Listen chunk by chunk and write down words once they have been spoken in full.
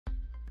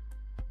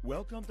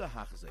Welcome to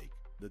Hachzik,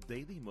 the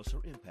Daily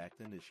Musar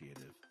Impact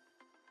Initiative.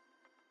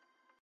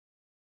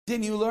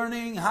 Continue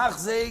learning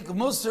Hachzik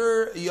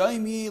Musar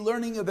Yaimi,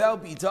 learning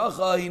about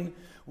Bitachon.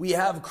 We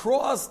have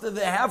crossed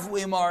the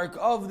halfway mark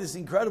of this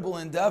incredible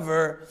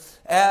endeavor,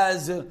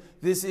 as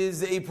this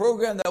is a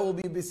program that will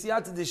be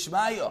B'siyata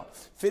Dishmaya,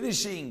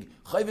 finishing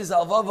Chayvus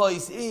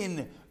Alvavos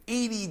in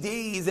 80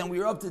 days, and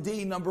we are up to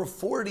day number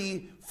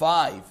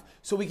 45.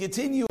 So we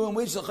continue in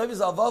which the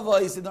Chavez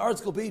Alvavos in the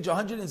article page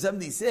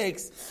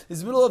 176 is in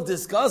the middle of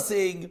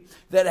discussing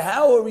that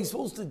how are we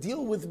supposed to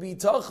deal with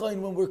bitachon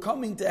when we're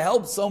coming to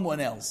help someone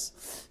else.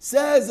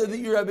 Says the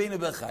Yerabbeinu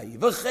B'chai,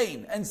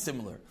 V'chein, and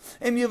similar.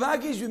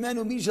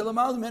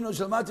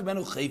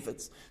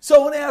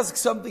 Someone asks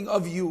something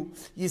of you.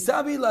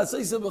 Yisabi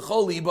la'asaysa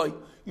b'chol libay.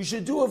 You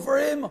should do it for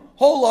him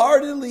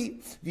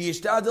wholeheartedly.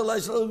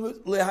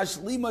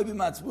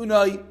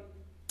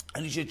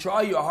 And you should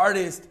try your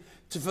hardest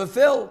to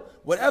fulfill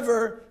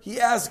whatever he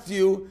asked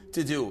you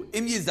to do.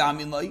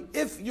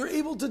 If you're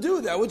able to do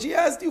that, which he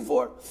asked you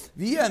for.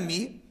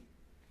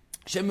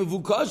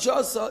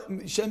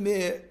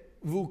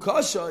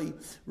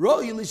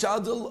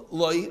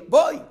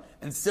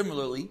 And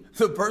similarly,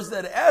 the person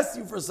that asked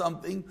you for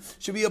something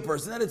should be a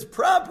person that it's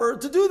proper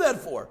to do that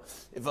for.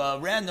 If a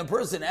random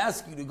person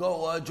asks you to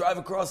go drive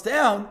across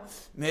town,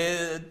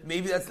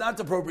 maybe that's not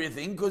the appropriate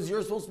thing because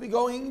you're supposed to be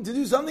going to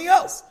do something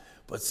else.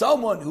 But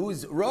someone who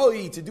is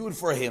roi to do it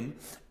for him,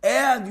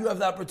 and you have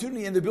the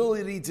opportunity and the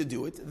ability to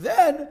do it,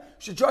 then you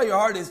should try your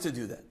hardest to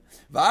do that.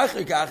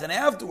 And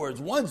afterwards,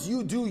 once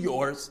you do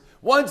yours,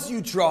 once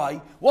you try,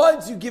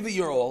 once you give it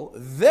your all,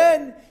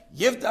 then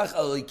yiftach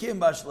alikim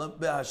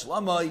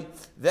b'hashlamai,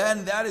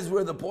 then that is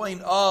where the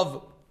point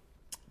of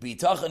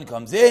bitachon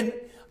comes in.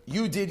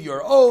 You did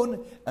your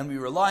own, and we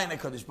rely on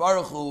HaKadosh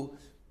Baruch Hu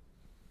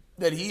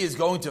that He is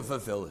going to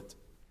fulfill it,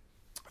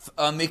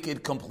 make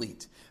it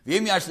complete.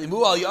 And if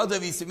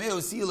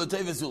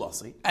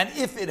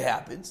it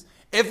happens,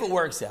 if it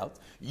works out,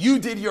 you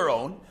did your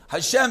own,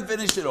 Hashem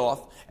finished it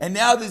off, and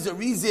now there's a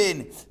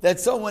reason that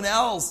someone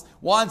else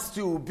wants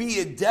to be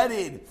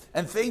indebted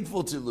and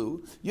thankful to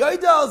Lu.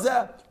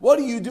 What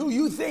do?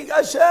 You think,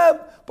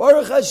 Hashem,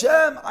 Baruch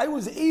Hashem, I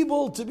was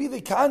able to be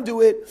the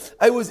conduit,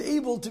 I was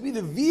able to be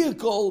the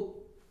vehicle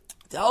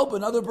to help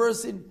another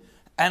person.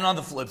 And on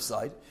the flip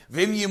side,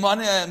 and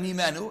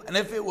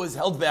if it was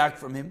held back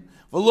from him,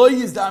 and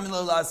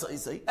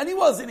he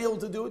wasn't able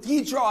to do it,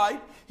 he tried,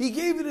 he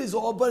gave it his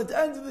all, but at the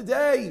end of the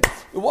day,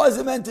 it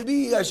wasn't meant to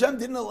be. Hashem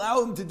didn't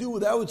allow him to do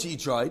that which he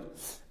tried.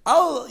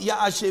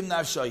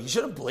 He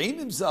shouldn't blame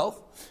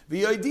himself.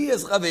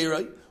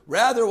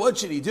 Rather, what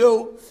should he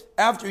do?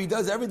 After he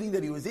does everything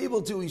that he was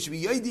able to, he should be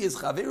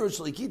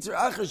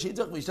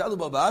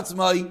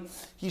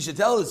he should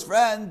tell his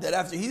friend that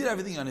after he did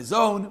everything on his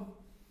own,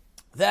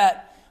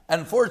 that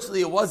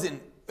unfortunately it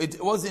wasn't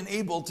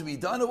able to be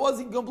done, it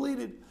wasn't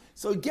completed.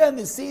 So again,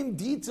 the same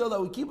detail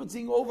that we keep on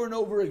seeing over and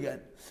over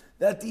again,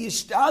 that the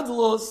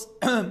ishtadlos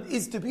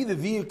is to be the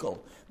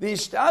vehicle. The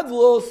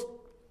ishtadlos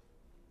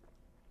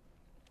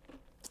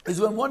is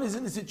when one is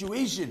in a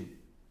situation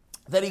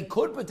that he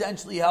could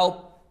potentially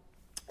help,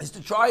 is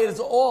to try it as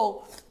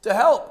all to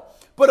help.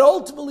 But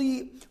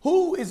ultimately,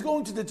 who is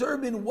going to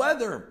determine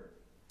whether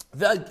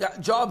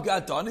that job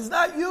got done is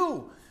not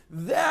you.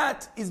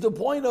 That is the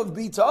point of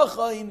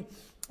bitachon,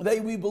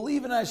 that we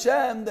believe in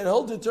Hashem, that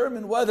He'll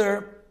determine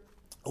whether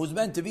it was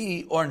meant to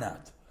be or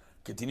not.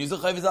 Continues the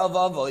Chavez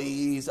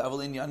Alvavos,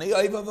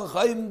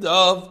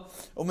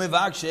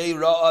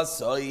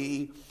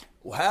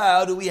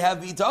 how do we have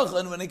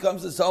bitachon when it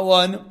comes to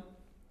someone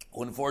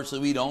who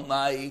unfortunately we don't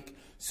like,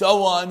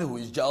 someone who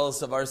is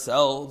jealous of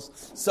ourselves,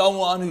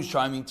 someone who's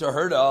trying to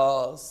hurt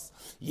us?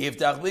 He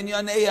should have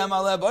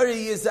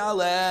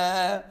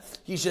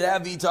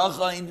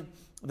bitachon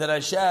that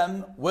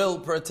Hashem will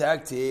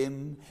protect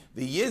him.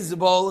 The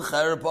Yizbol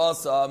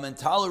Cherpasam, and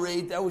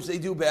tolerate that which they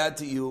do bad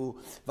to you.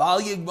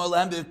 And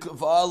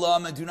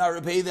do not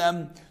repay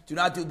them. Do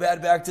not do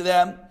bad back to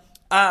them.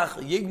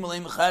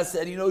 Yigmalim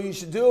Chesed, you know what you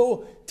should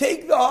do?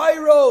 Take the high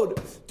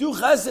road. Do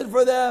Chesed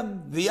for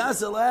them.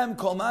 V'yasalem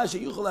kol ma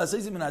sheyuchol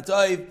asayzim min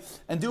hatayv,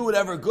 and do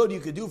whatever good you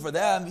could do for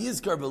them.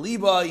 Yizkar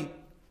b'libay,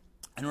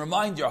 and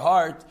remind your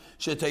heart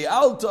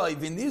shetayaltai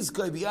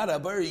v'nizkay b'yad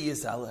habari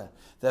yisaleh.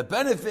 The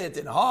benefit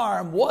and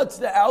harm, what's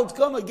the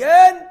outcome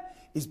again?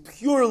 Is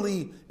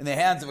purely in the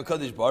hands of a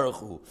Kadosh Baruch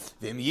Hu.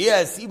 And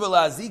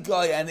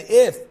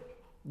if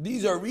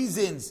these are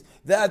reasons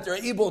that they're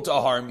able to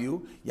harm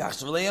you,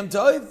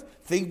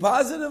 think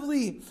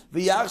positively.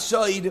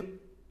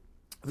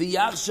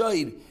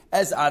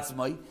 As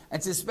atzmai,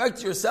 and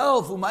suspect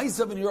yourself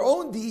in your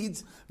own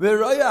deeds that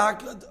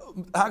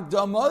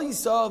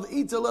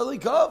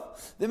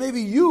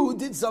maybe you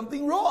did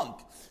something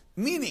wrong.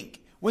 Meaning,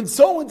 When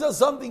someone does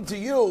something to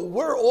you,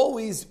 we're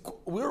always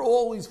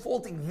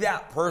faulting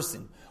that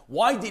person.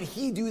 Why did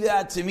he do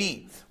that to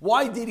me?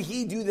 Why did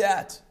he do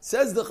that?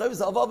 Says the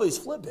Chavis Alvavos,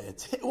 flip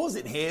it. It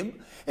wasn't him.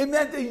 It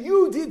meant that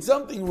you did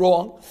something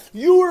wrong.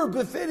 You were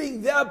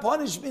befitting that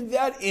punishment,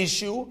 that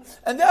issue,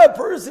 and that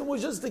person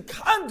was just the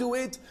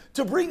conduit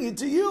to bring it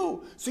to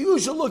you. So you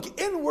should look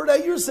inward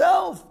at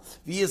yourself.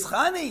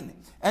 V'yizchanin.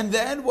 And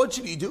then what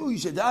should you do? You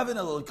should daven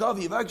a little kav,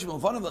 yivakshim in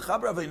front of the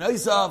chaber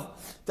aveinaisav,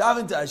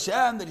 daven to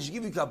Hashem that He should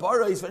give you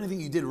kaparais for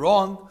anything you did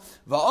wrong.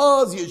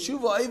 Va'oz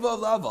yeshuva eivav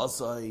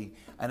lavasai.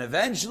 And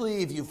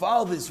eventually, if you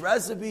follow this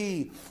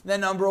recipe,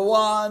 then number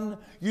one,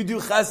 you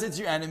do chesed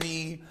to your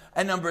enemy.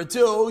 And number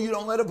two, you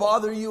don't let it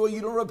bother you, or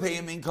you don't repay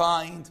him in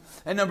kind.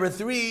 And number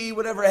three,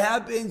 whatever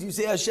happens, you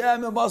say,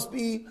 Hashem, it must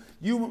be,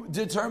 you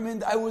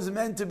determined I was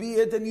meant to be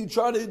it, and you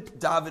try to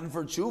daven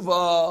for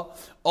tshuva.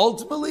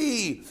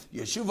 Ultimately,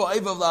 Yeshuva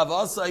Eivav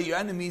Lavasa, your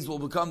enemies will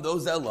become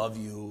those that love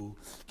you.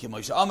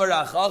 As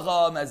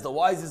the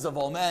wisest of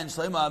all men,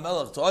 Shlomo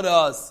HaMelech taught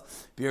us,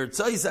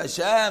 B'Yirtzos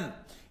Hashem,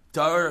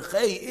 when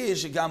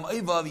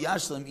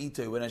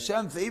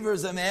Hashem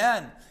favors a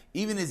man,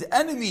 even his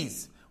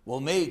enemies will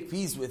make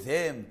peace with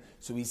him.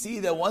 So we see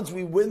that once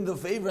we win the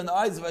favor in the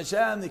eyes of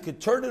Hashem, they could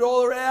turn it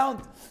all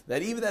around,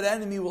 that even that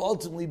enemy will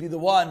ultimately be the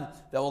one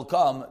that will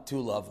come to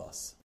love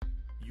us.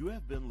 You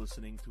have been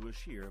listening to a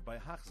shiur by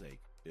Hachzeik.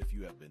 If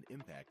you have been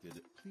impacted,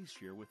 please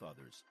share with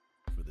others.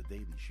 For the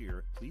daily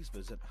shiur, please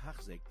visit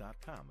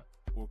Hachzeik.com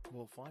or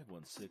call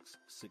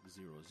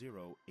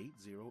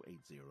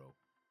 516-600-8080.